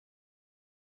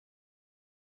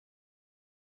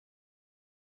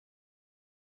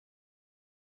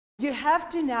you have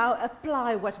to now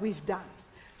apply what we've done.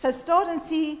 So start and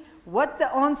see what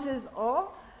the answers are.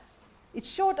 It's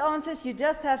short answers. You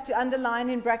just have to underline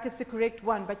in brackets the correct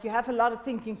one, but you have a lot of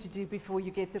thinking to do before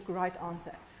you get the right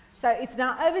answer. So it's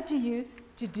now over to you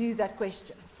to do that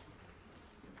questions.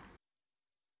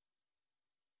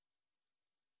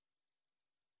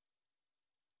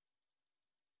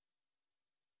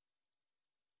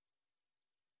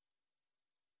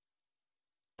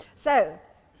 So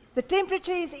the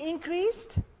temperature is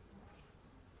increased,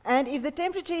 and if the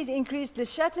temperature is increased, Le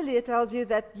Chatelier tells you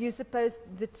that you suppose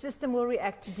the system will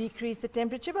react to decrease the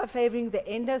temperature by favoring the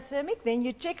endothermic. Then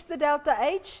you check the delta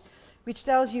H, which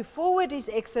tells you forward is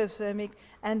exothermic,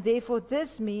 and therefore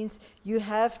this means you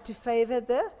have to favor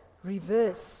the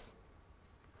reverse.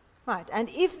 Right, and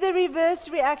if the reverse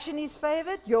reaction is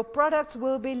favored, your products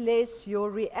will be less,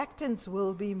 your reactants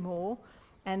will be more,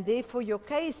 and therefore your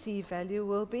Kc value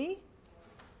will be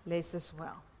less as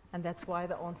well. And that's why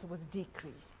the answer was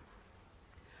decreased.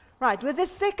 Right, with the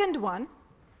second one,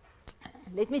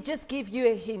 let me just give you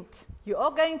a hint. You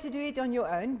are going to do it on your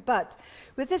own, but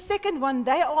with the second one,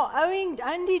 they are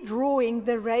only drawing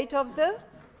the rate of the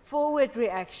forward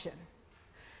reaction.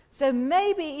 So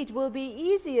maybe it will be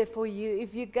easier for you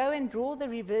if you go and draw the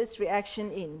reverse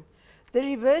reaction in. The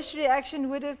reverse reaction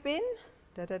would have been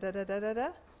da-da-da-da-da-da.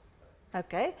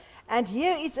 Okay, and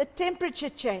here it's a temperature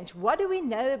change. What do we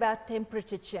know about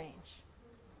temperature change?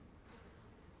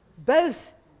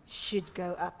 Both should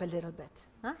go up a little bit.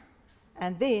 Huh?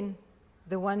 And then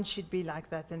the one should be like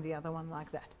that and the other one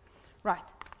like that. Right,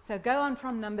 so go on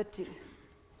from number 2.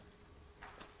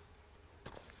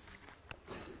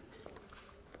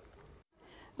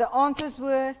 The answers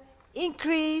were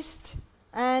increased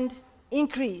and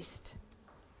increased.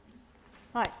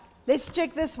 Right, let's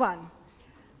check this one.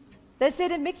 They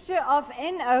said a mixture of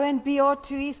NO and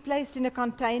Br2 is placed in a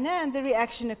container and the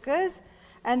reaction occurs.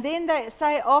 And then they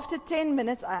say after 10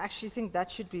 minutes, I actually think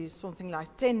that should be something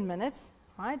like 10 minutes,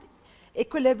 right?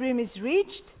 Equilibrium is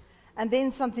reached and then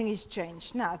something is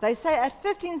changed. Now, they say at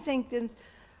 15 seconds,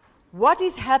 what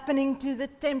is happening to the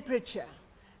temperature?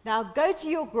 Now, go to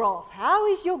your graph. How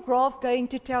is your graph going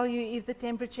to tell you if the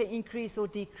temperature increase or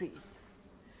decrease?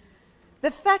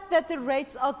 The fact that the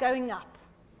rates are going up,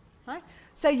 right?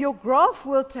 So your graph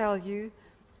will tell you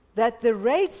that the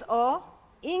rates are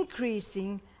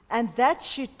increasing, and that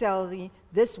should tell you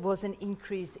this was an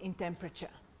increase in temperature.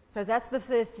 So that's the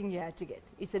first thing you had to get.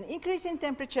 It's an increase in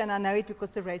temperature, and I know it because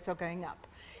the rates are going up.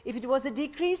 If it was a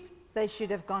decrease, they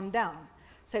should have gone down.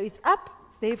 So it's up,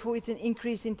 therefore it's an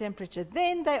increase in temperature.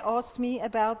 Then they asked me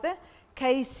about the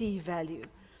Kc value.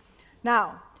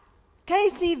 Now,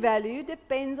 Kc value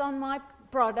depends on my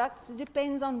products, it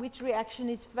depends on which reaction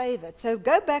is favored. So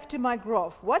go back to my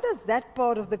graph. What does that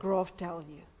part of the graph tell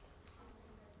you?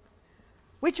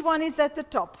 Which one is at the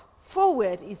top?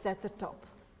 Forward is at the top.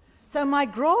 So my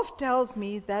graph tells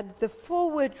me that the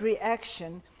forward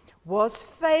reaction was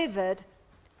favored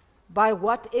by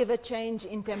whatever change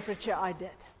in temperature I did.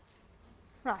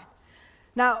 Right.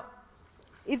 Now,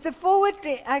 if the forward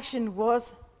reaction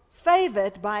was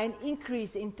favored by an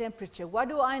increase in temperature, what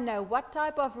do I know? What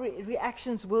type of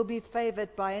reactions will be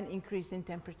favored by an increase in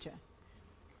temperature?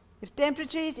 If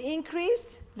temperature is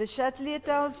increased, Le Chatelier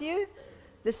tells you,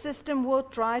 the system will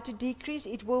try to decrease.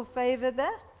 It will favor the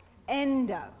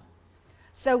endo.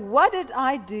 So what did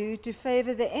I do to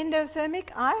favor the endothermic?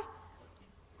 I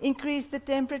increased the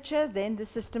temperature, then the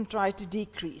system tried to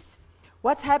decrease.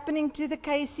 What's happening to the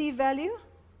Kc value?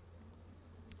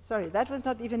 Sorry, that was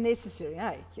not even necessary.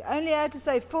 Hey, you only had to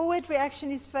say forward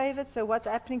reaction is favored, so what's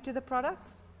happening to the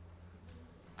products?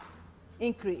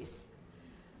 Increase.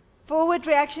 Forward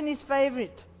reaction is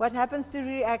favored. What happens to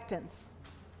reactants?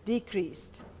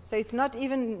 Decreased. So it's not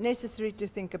even necessary to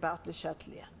think about Le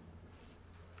Chatelier.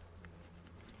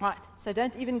 Right, so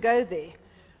don't even go there.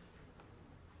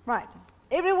 Right,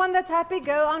 everyone that's happy,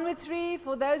 go on with 3.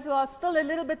 For those who are still a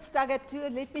little bit stuck at 2,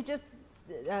 let me just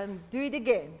do it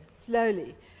again,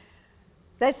 slowly.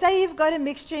 They say you've got a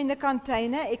mixture in the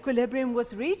container, equilibrium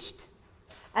was reached,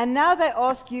 and now they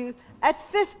ask you, at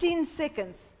 15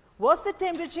 seconds, was the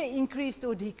temperature increased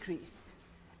or decreased?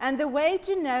 And the way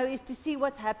to know is to see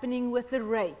what's happening with the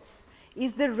rates.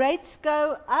 If the rates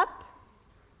go up,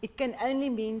 it can only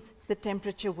mean the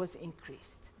temperature was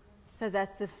increased. So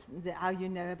that's how you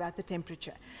know about the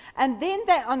temperature. And then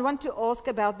they want to ask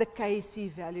about the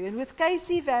Kc value. And with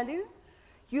Kc value,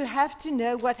 you have to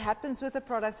know what happens with the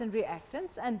products and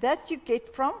reactants, and that you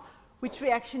get from which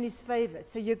reaction is favored.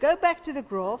 So you go back to the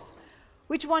graph,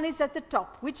 which one is at the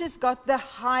top, which has got the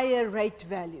higher rate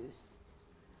values?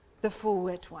 The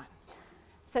forward one.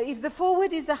 So if the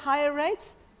forward is the higher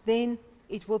rates, then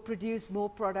it will produce more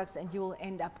products and you will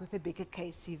end up with a bigger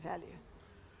Kc value.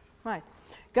 Right.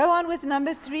 Go on with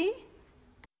number 3.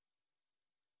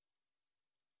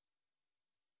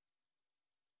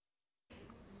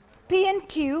 P and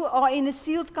Q are in a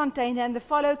sealed container and the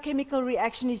follow chemical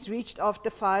reaction is reached after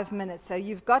 5 minutes. So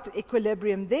you've got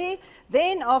equilibrium there.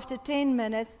 Then after 10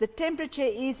 minutes, the temperature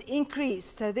is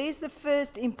increased. So there's the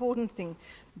first important thing.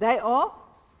 They are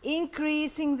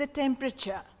increasing the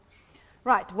temperature.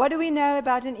 Right, what do we know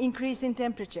about an increase in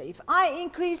temperature? If I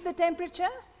increase the temperature,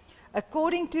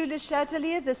 according to Le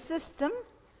Chatelier, the system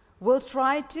will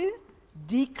try to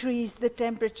decrease the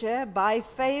temperature by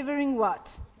favoring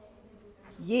what?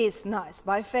 Yes, nice.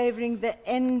 By favoring the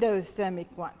endothermic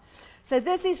one. So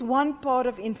this is one part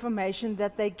of information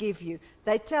that they give you.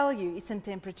 They tell you it's a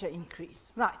temperature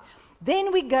increase. Right.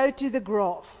 Then we go to the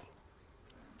graph.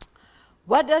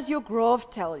 What does your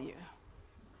graph tell you?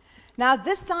 Now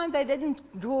this time they didn't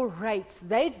draw rates.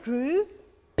 They drew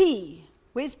P.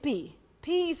 Where's P?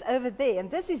 P is over there.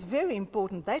 And this is very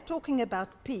important. They're talking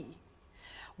about P.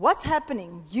 What's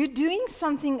happening? You're doing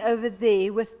something over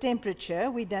there with temperature.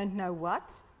 We don't know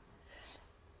what.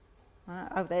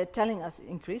 Oh, they're telling us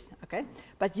increase. Okay.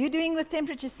 But you're doing with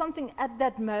temperature something at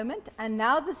that moment, and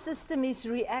now the system is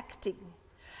reacting.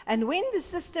 And when the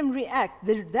system reacts,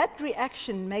 that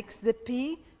reaction makes the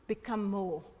P become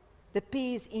more. The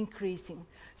P is increasing.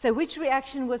 So which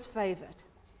reaction was favored?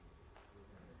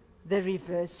 The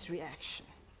reverse reaction.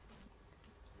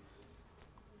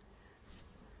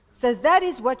 So that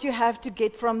is what you have to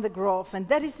get from the graph, and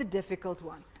that is the difficult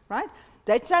one, right?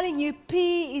 They're telling you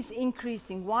P is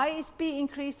increasing. Why is P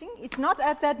increasing? It's not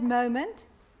at that moment.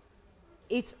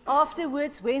 It's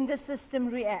afterwards when the system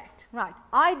reacts. Right,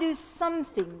 I do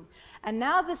something, and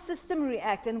now the system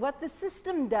reacts, and what the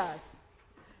system does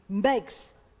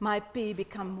makes my P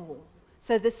become more.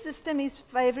 So the system is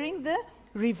favoring the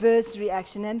reverse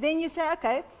reaction. And then you say,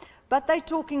 okay, but they're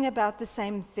talking about the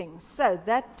same thing. So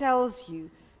that tells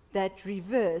you that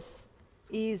reverse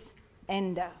is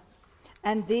endo.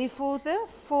 And therefore the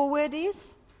forward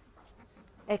is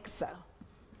exo.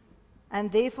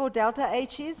 And therefore delta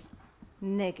H is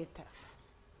negative.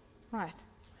 Right.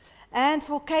 And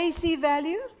for Kc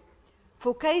value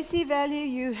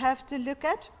you have to look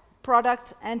at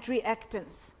products and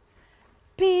reactants.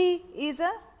 P is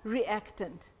a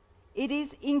reactant. It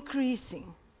is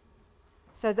increasing.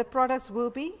 So the products will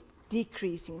be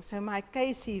decreasing. So my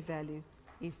Kc value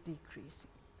is decreasing.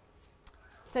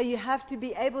 So you have to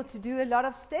be able to do a lot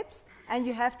of steps, and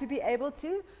you have to be able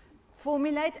to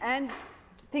formulate and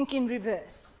think in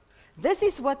reverse. This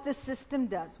is what the system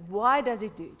does. Why does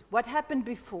it do it? What happened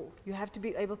before? You have to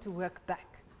be able to work back.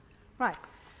 Right.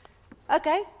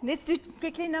 Okay, let's do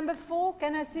quickly number 4.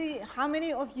 Can I see how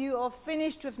many of you are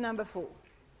finished with number 4?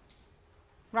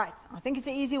 Right, I think it's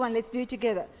an easy one. Let's do it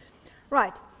together.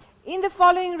 Right. In the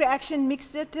following reaction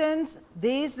mixture turns,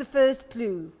 there's the first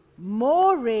clue.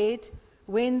 More red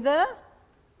when the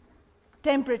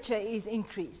temperature is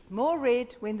increased. More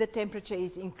red when the temperature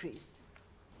is increased.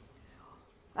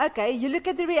 Okay, you look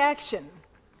at the reaction.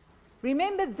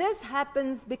 Remember, this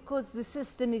happens because the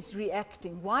system is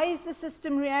reacting. Why is the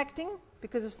system reacting?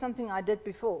 Because of something I did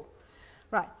before.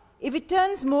 Right. If it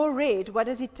turns more red, what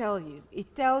does it tell you?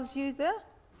 It tells you the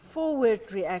forward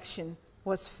reaction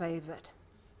was favored.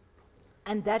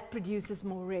 And that produces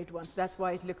more red ones. That's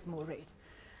why it looks more red.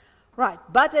 Right.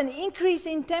 But an increase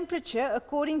in temperature,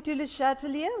 according to Le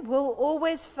Chatelier, will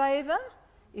always favor.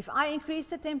 If I increase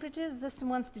the temperature, the system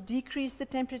wants to decrease the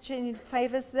temperature, and it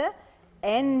favors the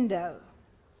endo.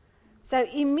 So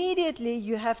immediately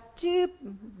you have two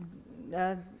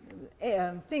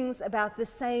things about the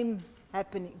same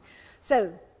happening.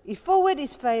 So if forward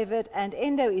is favored and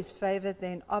endo is favored,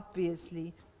 then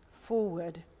obviously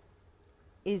forward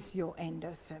is your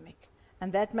endothermic.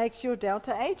 And that makes your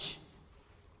delta H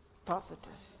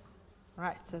positive.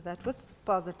 Right, so that was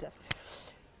positive.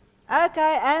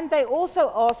 Okay, and they're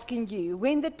also asking you,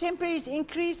 when the temperature is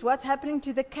increased, what's happening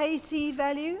to the Kc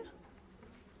value?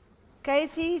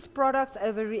 Kc is products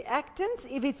over reactants.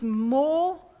 If it's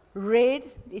more red,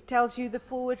 it tells you the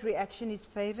forward reaction is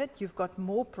favored. You've got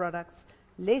more products,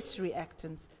 less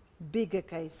reactants, bigger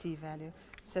Kc value.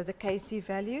 So the Kc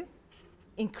value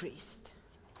increased.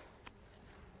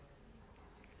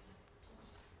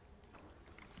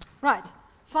 Right,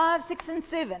 5, 6, and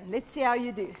 7. Let's see how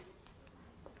you do.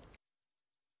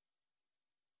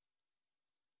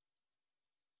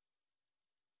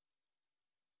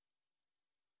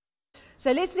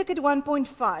 So let's look at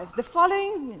 1.5. The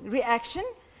following reaction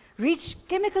reached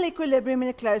chemical equilibrium in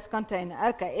a closed container.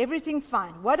 Okay, everything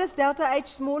fine. What does delta H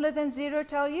smaller than 0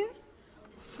 tell you?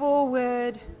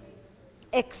 Forward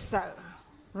exo.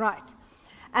 Right.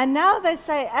 And now they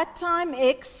say at time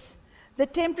x, the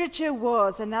temperature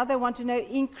was, and now they want to know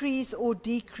increase or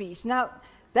decrease. Now,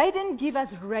 they didn't give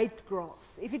us rate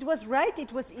graphs. If it was rate,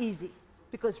 it was easy,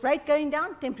 because rate going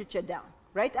down, temperature down.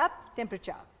 Rate up,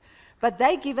 temperature up. But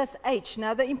they give us H.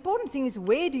 Now, the important thing is,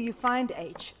 where do you find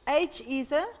H? H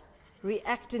is a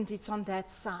reactant. It's on that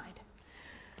side.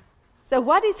 So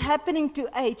what is happening to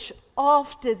H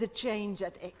after the change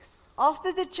at X?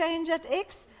 After the change at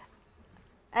X,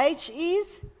 H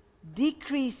is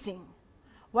decreasing.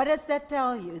 What does that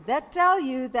tell you? That tells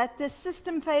you that the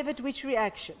system favored which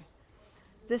reaction?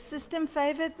 The system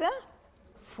favored the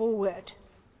forward.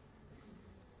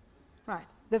 Right.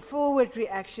 The forward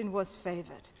reaction was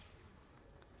favored.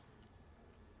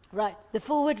 Right. The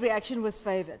forward reaction was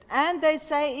favored. And they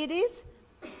say it is,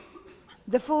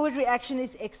 the forward reaction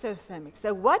is exothermic.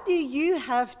 So what do you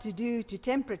have to do to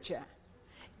temperature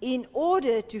in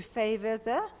order to favor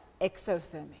the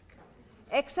exothermic?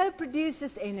 Exo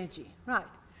produces energy. Right.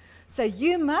 So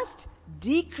you must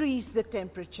decrease the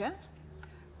temperature,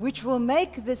 which will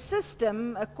make the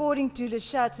system, according to Le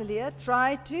Chatelier,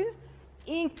 try to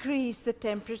increase the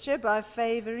temperature by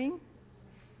favoring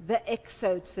the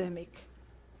exothermic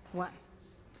one.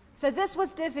 So this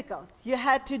was difficult. You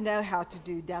had to know how to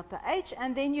do delta H,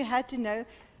 and then you had to know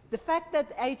the fact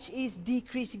that H is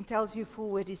decreasing tells you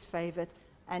forward is favored,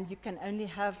 and you can only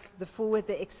have the forward,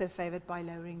 the exo favored by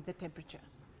lowering the temperature.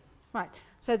 Right.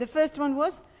 So the first one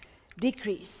was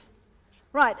decrease.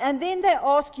 Right. And then they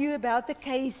ask you about the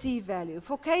Kc value.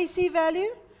 For Kc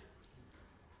value,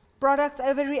 products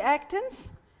over reactants,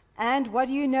 and what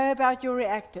do you know about your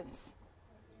reactants?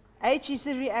 H is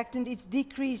a reactant, it's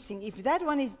decreasing. If that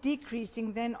one is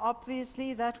decreasing, then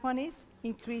obviously that one is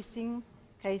increasing.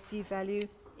 Kc value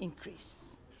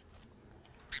increases.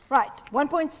 Right,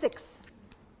 1.6.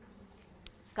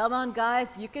 Come on,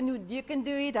 guys, you can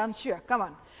do it, I'm sure. Come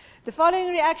on. The following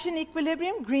reaction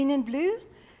equilibrium, green and blue.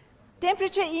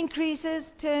 Temperature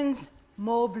increases, turns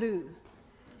more blue.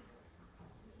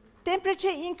 Temperature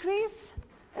increase,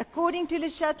 according to Le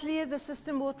Chatelier, the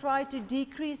system will try to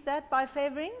decrease that by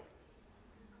favoring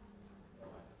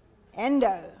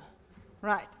endo.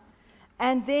 Right.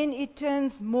 And then it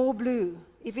turns more blue.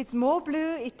 If it's more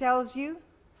blue, it tells you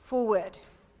forward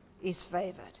is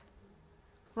favored.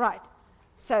 Right.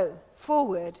 So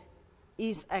forward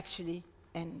is actually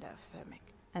endothermic.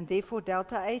 And therefore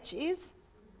delta H is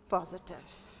positive.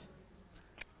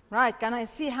 Right. Can I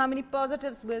see how many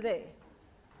positives were there?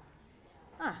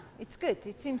 Ah, it's good.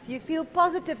 It seems you feel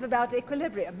positive about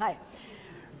equilibrium. Hey.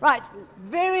 Right,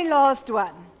 very last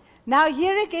one. Now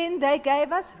here again they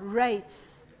gave us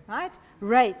rates, right?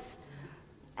 Rates.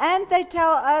 And they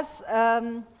tell us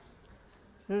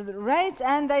rates,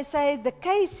 and they say the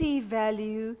Kc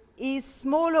value is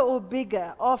smaller or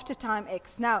bigger after time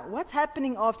x. Now, what's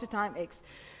happening after time x?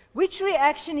 Which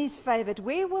reaction is favored?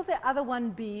 Where will the other one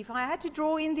be? If I had to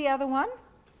draw in the other one,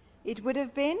 it would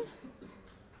have been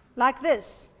like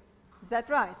this. Is that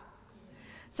right?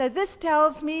 So this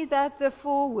tells me that the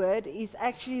forward is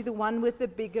actually the one with the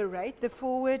bigger rate. The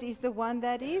forward is the one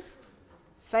that is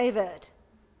favored.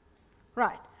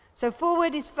 Right. So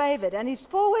forward is favored. And if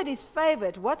forward is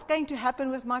favored, what's going to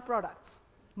happen with my products?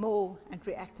 More, and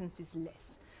reactants is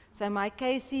less. So my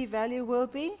Kc value will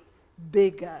be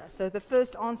bigger. So the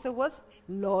first answer was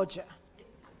larger.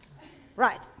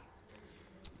 Right.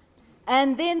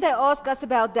 And then they ask us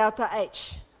about delta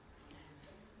H.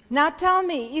 Now tell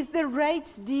me, if the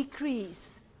rates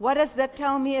decrease, what does that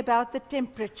tell me about the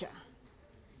temperature?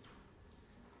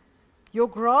 Your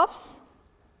graph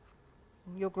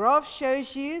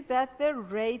shows you that the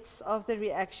rates of the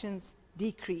reactions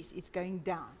decrease. It's going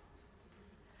down.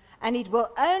 And it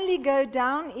will only go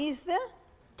down if the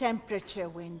temperature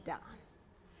went down.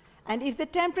 And if the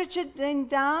temperature went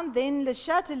down, then Le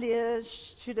Chatelier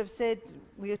should have said,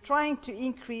 we are trying to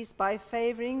increase by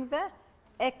favoring the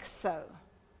exo.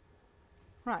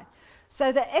 Right.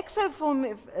 So the exo form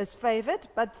is favored,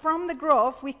 but from the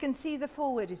graph we can see the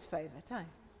forward is favored. Huh?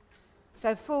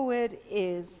 So forward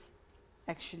is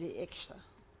actually exo.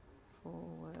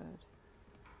 Forward.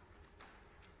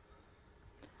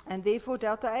 And therefore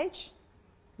delta H,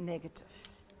 negative.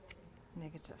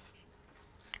 Negative.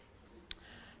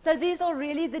 So these are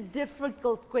really the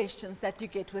difficult questions that you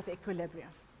get with equilibrium.